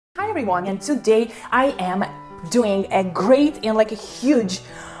everyone, and today I am doing a great and a huge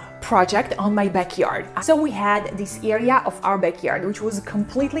project on my backyard. So we had this area of our backyard which was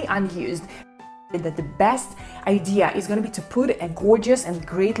completely unused. That the best idea is going to be to put a gorgeous and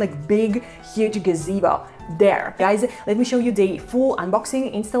great big huge gazebo there. Guys, let me show you the full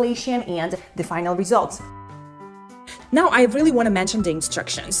unboxing, installation and the final results. Now, I really want to mention the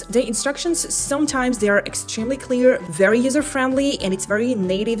instructions. The instructions, sometimes they are extremely clear, very user-friendly, and it's very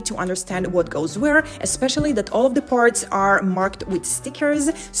native to understand what goes where, especially that all of the parts are marked with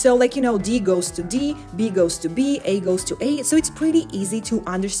stickers. So D goes to D, B goes to B, A goes to A. So it's pretty easy to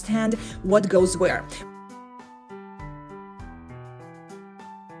understand what goes where.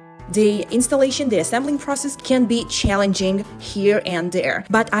 The installation, the assembling process can be challenging here and there,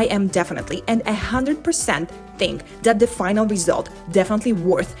 but I am definitely and 100% think that the final result definitely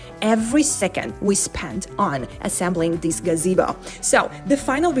worth every second we spent on assembling this gazebo. So the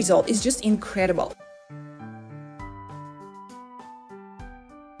final result is just incredible.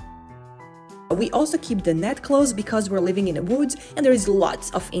 We also keep the net closed because we're living in the woods and there is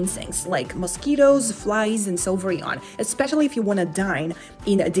lots of insects like mosquitoes, flies, and so very on. Especially if you want to dine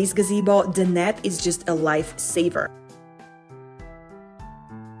in this gazebo, the net is just a lifesaver.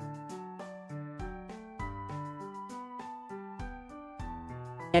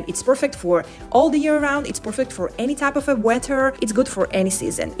 And it's perfect for all the year round, it's perfect for any type of a weather, it's good for any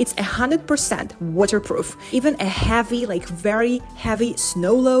season. It's 100% waterproof. Even a heavy, very heavy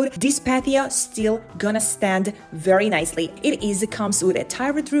snow load, this patio still gonna stand very nicely. It comes with a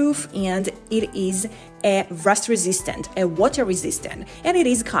tiled roof and it is a rust resistant, a water resistant, and it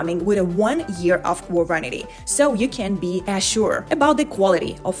is coming with a 1 year of warranty. So you can be assured about the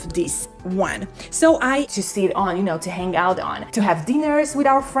quality of this one. So to sit on, to hang out on, to have dinners with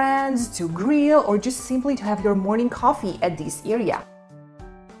our friends, to grill, or just simply to have your morning coffee at this area.